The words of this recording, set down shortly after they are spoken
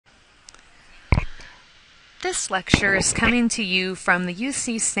This lecture is coming to you from the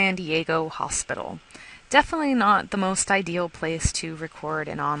UC San Diego Hospital. Definitely not the most ideal place to record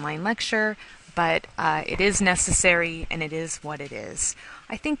an online lecture, but it is necessary and it is what it is.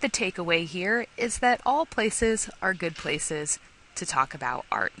 I think the takeaway here is that all places are good places to talk about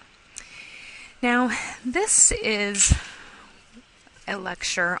art. Now, this is a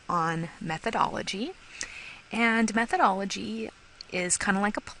lecture on methodology, and methodology is kind of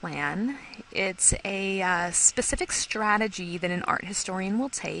like a plan. It's a specific strategy that an art historian will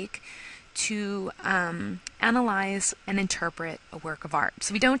take to analyze and interpret a work of art.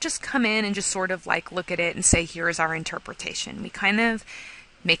 So we don't just come in and just sort of like look at it and say, here's our interpretation. We kind of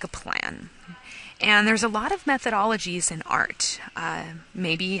make a plan. And there's a lot of methodologies in art,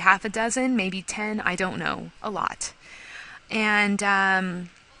 maybe half a dozen, maybe 10, I don't know, a lot. And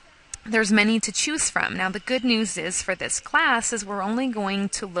there's many to choose from. Now, the good news is for this class is we're only going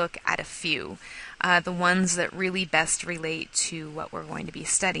to look at a few, the ones that really best relate to what we're going to be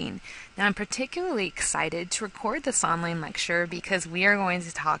studying. Now, I'm particularly excited to record this online lecture because we are going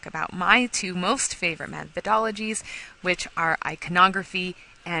to talk about my two most favorite methodologies, which are iconography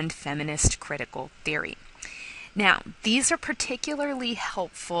and feminist critical theory. Now, these are particularly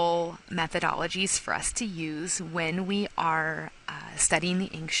helpful methodologies for us to use when we are studying the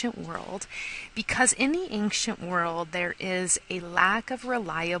ancient world, because in the ancient world there is a lack of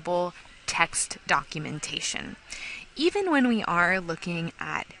reliable text documentation. Even when we are looking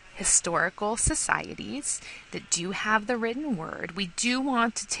at historical societies that do have the written word, we do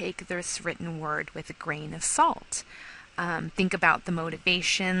want to take this written word with a grain of salt. Think about the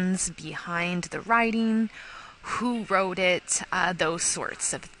motivations behind the writing, who wrote it, those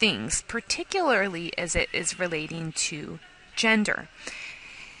sorts of things, particularly as it is relating to gender.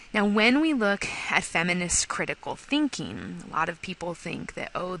 Now, when we look at feminist critical thinking, a lot of people think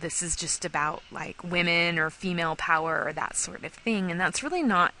that, oh, this is just about like women or female power or that sort of thing, and that's really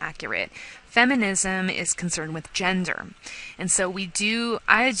not accurate. Feminism is concerned with gender. And so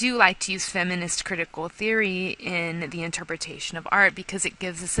I do like to use feminist critical theory in the interpretation of art because it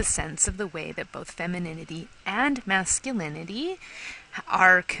gives us a sense of the way that both femininity and masculinity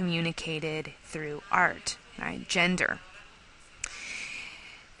are communicated through art, right? Gender.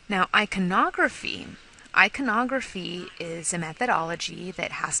 Now, iconography is a methodology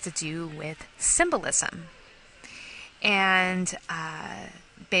that has to do with symbolism. And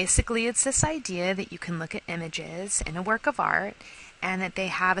basically it's this idea that you can look at images in a work of art and that they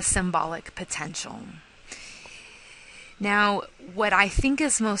have a symbolic potential. Now, what I think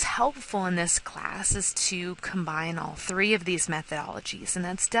is most helpful in this class is to combine all three of these methodologies, and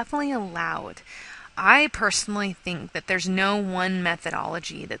that's definitely allowed. I personally think that there's no one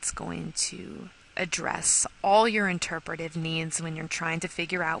methodology that's going to address all your interpretive needs when you're trying to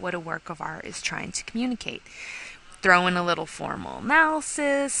figure out what a work of art is trying to communicate. Throw in a little formal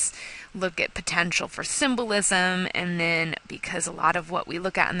analysis, look at potential for symbolism, and then, because a lot of what we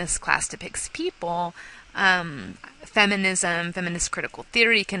look at in this class depicts people, feminism, feminist critical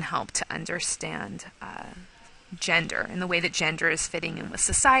theory can help to understand gender and the way that gender is fitting in with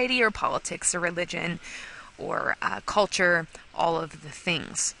society or politics or religion or culture, all of the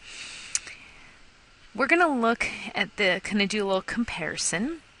things. We're going to look at kind of do a little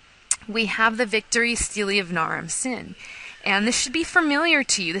comparison. We have the Victory Stele of Naram-Sin, and this should be familiar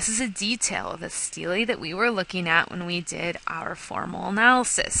to you. This is a detail of the stele that we were looking at when we did our formal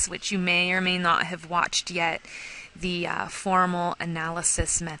analysis, which you may or may not have watched yet, the formal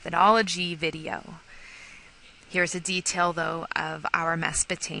analysis methodology video. Here's a detail, though, of our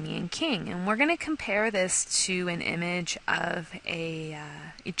Mesopotamian king, and we're going to compare this to an image of a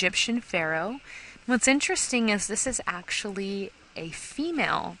Egyptian pharaoh. What's interesting is this is actually a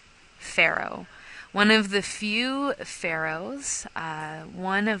female pharaoh, one of the few pharaohs,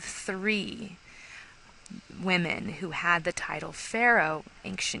 one of three women who had the title pharaoh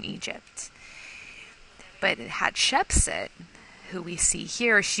in ancient Egypt. But Hatshepsut, who we see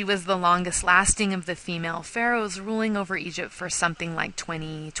here, she was the longest lasting of the female pharaohs, ruling over Egypt for something like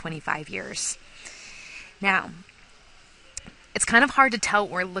 25 years. Now, it's kind of hard to tell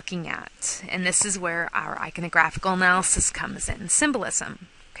what we're looking at, and this is where our iconographical analysis comes in, symbolism.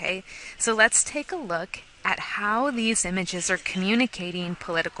 Okay, so let's take a look at how these images are communicating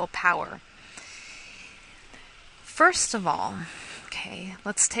political power. First of all, okay,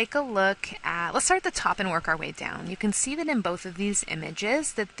 let's take a look at, let's start at the top and work our way down. You can see that in both of these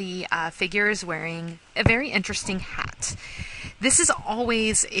images that the figure is wearing a very interesting hat. This is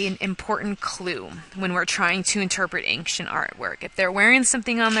always an important clue when we're trying to interpret ancient artwork. If they're wearing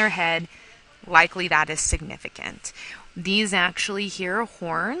something on their head, Likely that is significant. These actually here are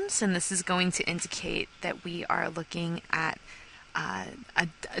horns, and this is going to indicate that we are looking at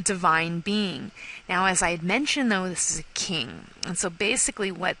a divine being. Now, as I had mentioned, though, this is a king. And so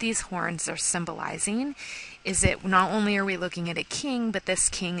basically what these horns are symbolizing is that not only are we looking at a king, but this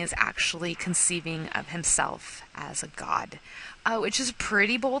king is actually conceiving of himself as a god, which is a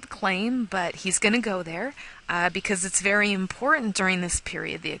pretty bold claim, but he's going to go there because it's very important during this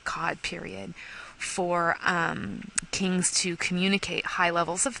period, the Akkad period, for kings to communicate high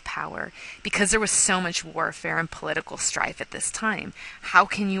levels of power because there was so much warfare and political strife at this time. How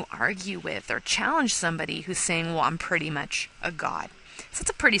can you argue with or challenge somebody who's saying, well, I'm pretty much a god? So it's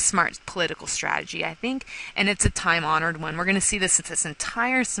a pretty smart political strategy, I think, and it's a time-honored one. We're going to see this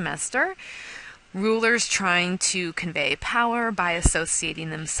entire semester. Rulers trying to convey power by associating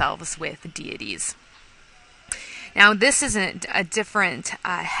themselves with deities. Now, this isn't a different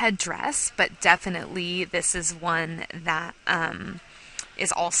headdress, but definitely this is one that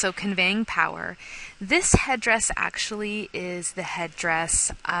is also conveying power. This headdress actually is the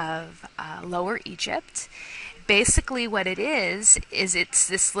headdress of Lower Egypt. Basically what it is it's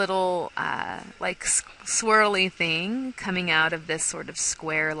this little like swirly thing coming out of this sort of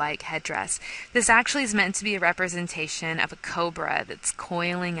square-like headdress. This actually is meant to be a representation of a cobra that's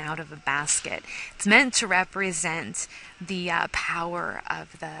coiling out of a basket. It's meant to represent the power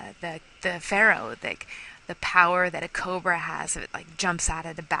of the pharaoh, the power that a cobra has if it like jumps out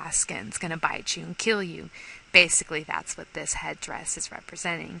of the basket and it's going to bite you and kill you. Basically, that's what this headdress is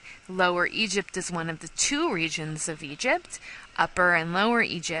representing. Lower Egypt is one of the two regions of Egypt, Upper and Lower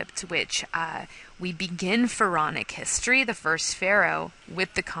Egypt, which we begin pharaonic history, the first pharaoh,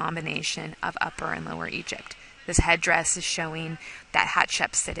 with the combination of Upper and Lower Egypt. This headdress is showing that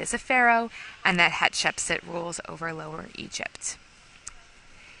Hatshepsut is a pharaoh and that Hatshepsut rules over Lower Egypt.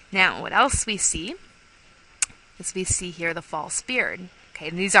 Now, what else we see is we see here the false beard. Okay,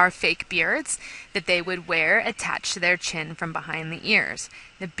 and these are fake beards that they would wear attached to their chin from behind the ears.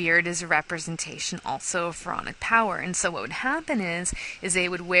 The beard is a representation also of pharaonic power. And so what would happen is they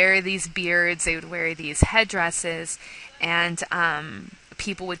would wear these beards, they would wear these headdresses, and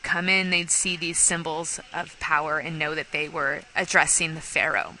people would come in, they'd see these symbols of power and know that they were addressing the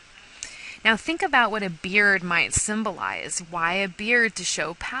pharaoh. Now think about what a beard might symbolize. Why a beard to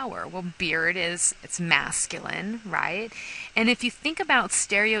show power? Well, beard it's masculine, right? And if you think about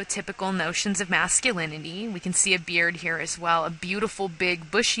stereotypical notions of masculinity, we can see a beard here as well, a beautiful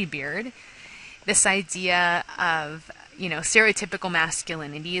big bushy beard. This idea of, stereotypical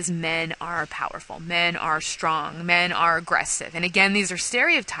masculinity is men are powerful, men are strong, men are aggressive. And again, these are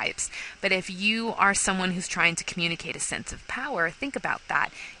stereotypes, but if you are someone who's trying to communicate a sense of power, think about that.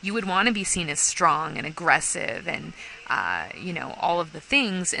 You would want to be seen as strong and aggressive and, all of the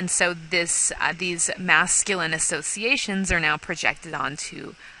things. And so these masculine associations are now projected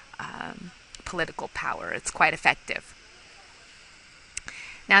onto political power. It's quite effective.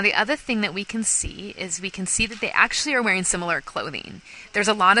 Now, the other thing that we can see is that they actually are wearing similar clothing. There's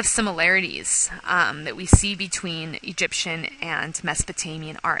a lot of similarities that we see between Egyptian and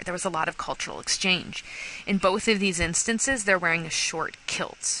Mesopotamian art. There was a lot of cultural exchange. In both of these instances, they're wearing a short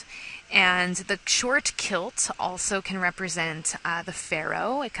kilt. And the short kilt also can represent the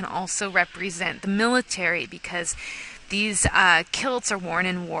pharaoh. It can also represent the military because these kilts are worn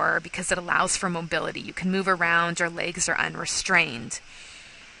in war because it allows for mobility. You can move around, your legs are unrestrained.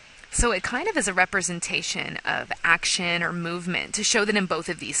 So it kind of is a representation of action or movement to show that in both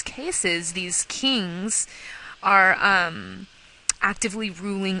of these cases, these kings are actively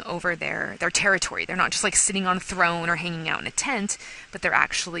ruling over their territory. They're not just like sitting on a throne or hanging out in a tent, but they're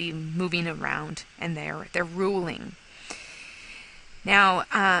actually moving around and they're ruling. Now,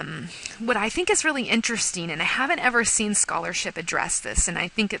 what I think is really interesting, and I haven't ever seen scholarship address this, and I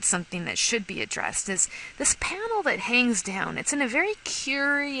think it's something that should be addressed, is this panel that hangs down. It's in a very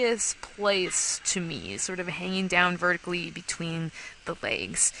curious place to me, sort of hanging down vertically between the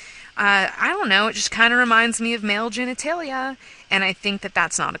legs. I don't know, it just kind of reminds me of male genitalia, and I think that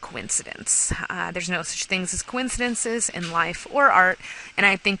that's not a coincidence. There's no such things as coincidences in life or art, and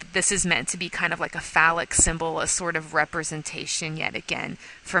I think that this is meant to be kind of like a phallic symbol, a sort of representation, yet again,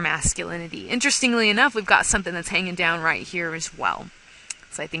 for masculinity. Interestingly enough, we've got something that's hanging down right here as well.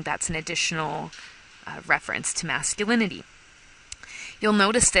 So I think that's an additional reference to masculinity. You'll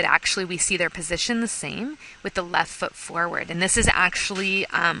notice that actually we see their position the same with the left foot forward. And this is actually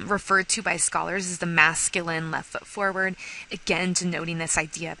referred to by scholars as the masculine left foot forward, again denoting this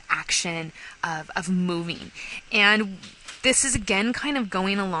idea of action, of moving. And this is again kind of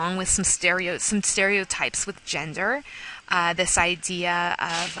going along with some stereotypes with gender. This idea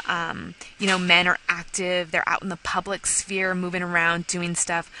of, men are active, they're out in the public sphere, moving around, doing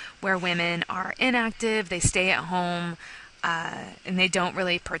stuff, where women are inactive, they stay at home, and they don't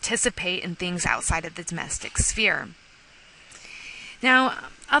really participate in things outside of the domestic sphere. Now,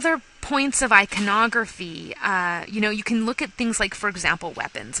 other points of iconography, you can look at things like, for example,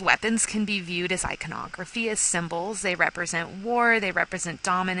 weapons. Weapons can be viewed as iconography, as symbols. They represent war, they represent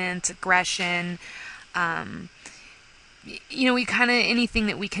dominance, aggression. We anything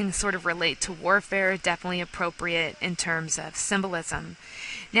that we can sort of relate to warfare, definitely appropriate in terms of symbolism.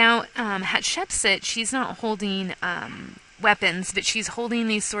 Now, Hatshepsut, she's not holding weapons, but she's holding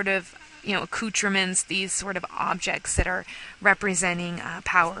these sort of accoutrements, these sort of objects that are representing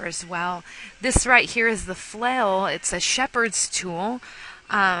power as well. This right here is the flail. It's a shepherd's tool,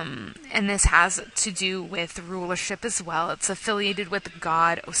 and this has to do with rulership as well. It's affiliated with the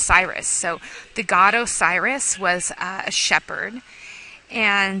god Osiris. So the god Osiris was a shepherd,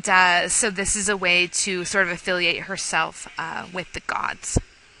 and so this is a way to sort of affiliate herself with the gods.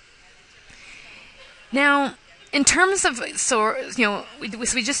 Now, in terms of, we just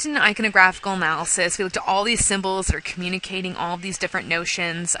did an iconographical analysis. We looked at all these symbols that are communicating all of these different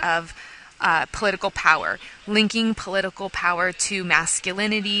notions of political power, linking political power to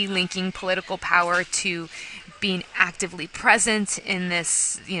masculinity, linking political power to being actively present in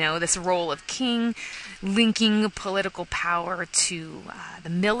this, this role of king, linking political power to the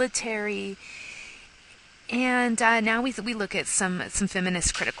military. And now we look at some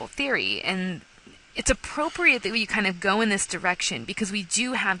feminist critical theory, and it's appropriate that we kind of go in this direction because we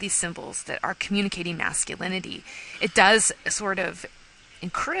do have these symbols that are communicating masculinity. It does sort of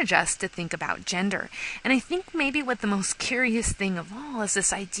encourage us to think about gender. And I think maybe what the most curious thing of all is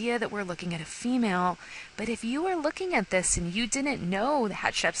this idea that we're looking at a female, but if you were looking at this and you didn't know that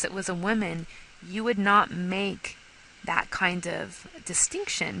Hatshepsut was a woman, you would not make that kind of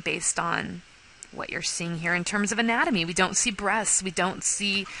distinction based on what you're seeing here in terms of anatomy. We don't see breasts. We don't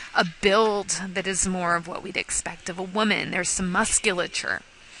see a build that is more of what we'd expect of a woman. There's some musculature.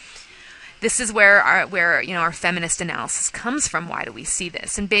 This is where our feminist analysis comes from. Why do we see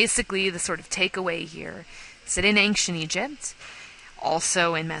this? And basically the sort of takeaway here is that in ancient Egypt,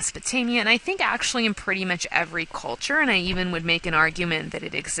 also in Mesopotamia, and I think actually in pretty much every culture, and I even would make an argument that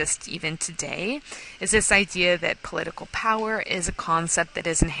it exists even today, is this idea that political power is a concept that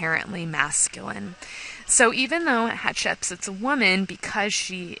is inherently masculine. So even though Hatshepsut's a woman, because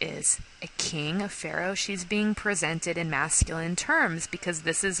she is a king, a pharaoh, she's being presented in masculine terms because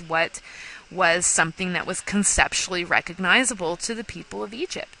this is what was something that was conceptually recognizable to the people of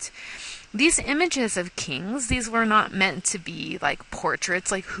Egypt. These images of kings, these were not meant to be like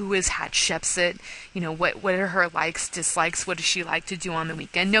portraits, like who is Hatshepsut, what are her likes, dislikes, what does she like to do on the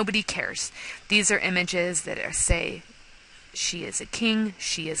weekend? Nobody cares. These are images that say she is a king,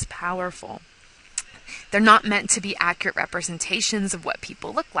 she is powerful. They're not meant to be accurate representations of what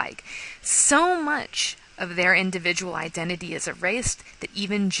people look like. So much of their individual identity is erased that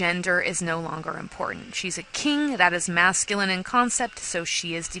even gender is no longer important. She's a king, that is masculine in concept, so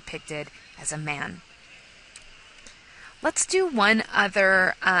she is depicted as a man. Let's do one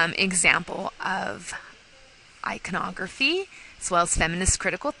other example of iconography, as well as feminist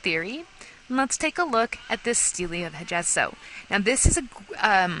critical theory. And let's take a look at this stele of Hatshepsut. Now this is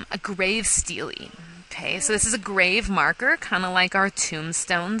a grave stele. Okay, so this is a grave marker, kind of like our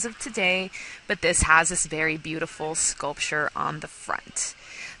tombstones of today, but this has this very beautiful sculpture on the front.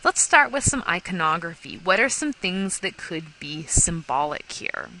 Let's start with some iconography. What are some things that could be symbolic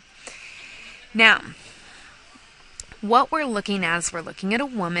here? Now, what we're looking at is we're looking at a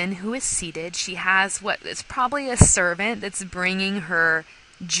woman who is seated. She has what is probably a servant that's bringing her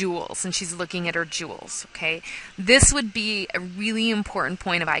jewels, and she's looking at her jewels, okay? This would be a really important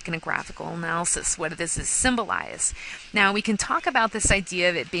point of iconographical analysis, what does this symbolize? Now, we can talk about this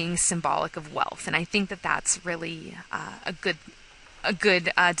idea of it being symbolic of wealth, and I think that that's really a good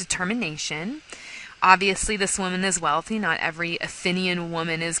determination. Obviously, this woman is wealthy. Not every Athenian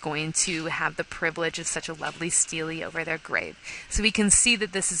woman is going to have the privilege of such a lovely stele over their grave. So we can see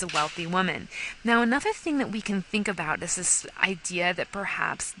that this is a wealthy woman. Now, another thing that we can think about is this idea that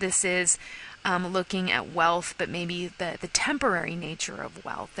perhaps this is looking at wealth, but maybe the temporary nature of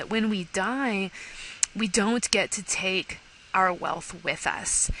wealth, that when we die, we don't get to take our wealth with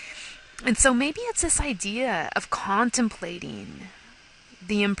us. And so maybe it's this idea of contemplating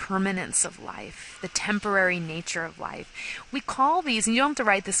the impermanence of life, the temporary nature of life. We call these, and you don't have to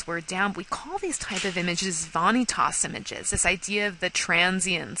write this word down, but we call these type of images vanitas images, this idea of the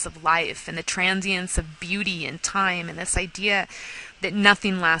transience of life and the transience of beauty and time, and this idea that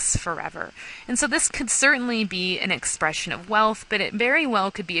nothing lasts forever. And so this could certainly be an expression of wealth, but it very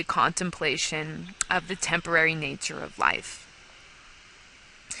well could be a contemplation of the temporary nature of life.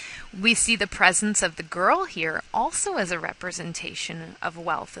 We see the presence of the girl here also as a representation of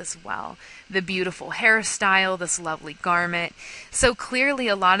wealth as well. The beautiful hairstyle, this lovely garment. So clearly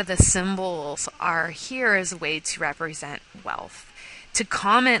a lot of the symbols are here as a way to represent wealth. To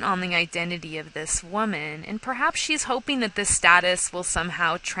comment on the identity of this woman, and perhaps she's hoping that this status will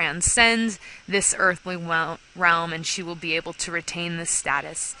somehow transcend this earthly realm and she will be able to retain this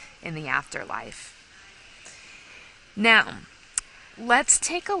status in the afterlife. Now, let's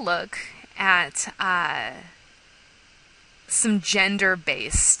take a look at some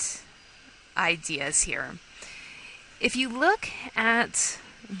gender-based ideas here. If you look at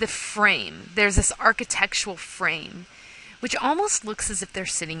the frame, there's this architectural frame, which almost looks as if they're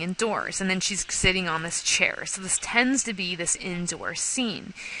sitting indoors, and then she's sitting on this chair. So this tends to be this indoor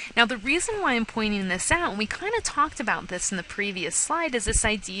scene. Now, the reason why I'm pointing this out, and we kind of talked about this in the previous slide, is this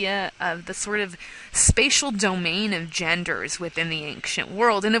idea of the sort of spatial domain of genders within the ancient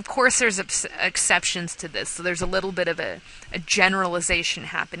world. And of course, there's exceptions to this, so there's a little bit of a generalization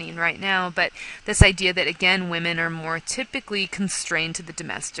happening right now, but this idea that, again, women are more typically constrained to the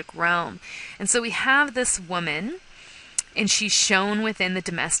domestic realm. And so we have this woman, and she's shown within the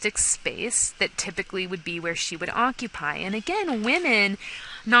domestic space that typically would be where she would occupy. And again, women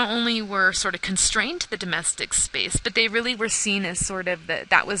not only were sort of constrained to the domestic space, but they really were seen as sort of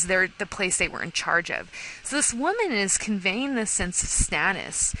that was the place they were in charge of. So this woman is conveying this sense of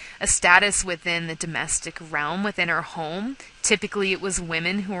status, a status within the domestic realm, within her home. Typically, it was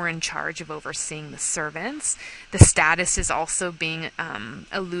women who were in charge of overseeing the servants. The status is also being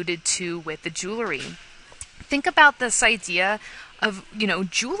alluded to with the jewelry. Think about this idea of,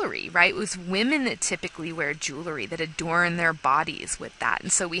 jewelry, right? It was women that typically wear jewelry, that adorn their bodies with that. And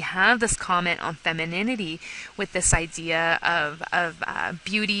so we have this comment on femininity with this idea of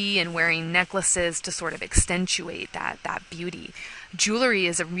beauty and wearing necklaces to sort of accentuate that beauty. Jewelry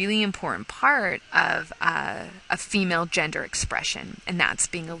is a really important part of a female gender expression, and that's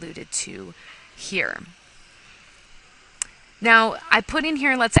being alluded to here. Now, I put in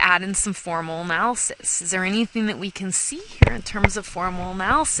here, let's add in some formal analysis. Is there anything that we can see here in terms of formal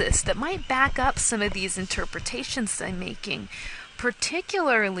analysis that might back up some of these interpretations I'm making,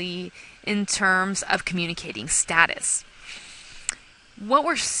 particularly in terms of communicating status? What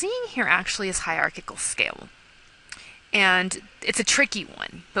we're seeing here actually is hierarchical scale. And it's a tricky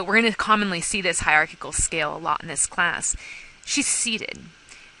one, but we're going to commonly see this hierarchical scale a lot in this class. She's seated.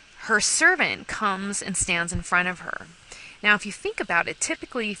 Her servant comes and stands in front of her. Now, if you think about it,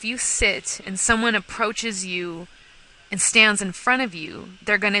 typically if you sit and someone approaches you and stands in front of you,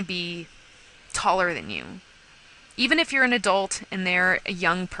 they're going to be taller than you. Even if you're an adult and they're a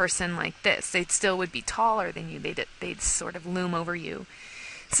young person like this, they still would be taller than you. They'd sort of loom over you.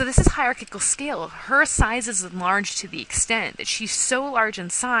 So this is hierarchical scale. Her size is enlarged to the extent that she's so large in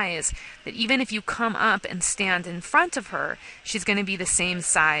size that even if you come up and stand in front of her, she's going to be the same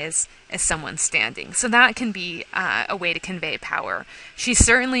size as someone standing. So that can be a way to convey power. She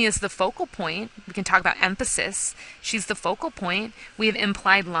certainly is the focal point. We can talk about emphasis. She's the focal point. We have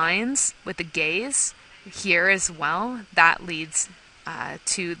implied lines with the gaze here as well. That leads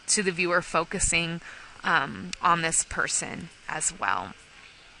to the viewer focusing on this person as well.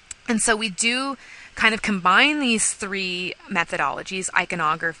 And so we do kind of combine these three methodologies,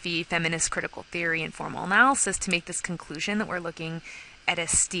 iconography, feminist critical theory, and formal analysis, to make this conclusion that we're looking at a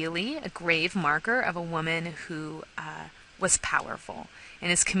stele, a grave marker of a woman who was powerful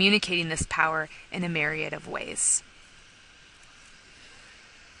and is communicating this power in a myriad of ways.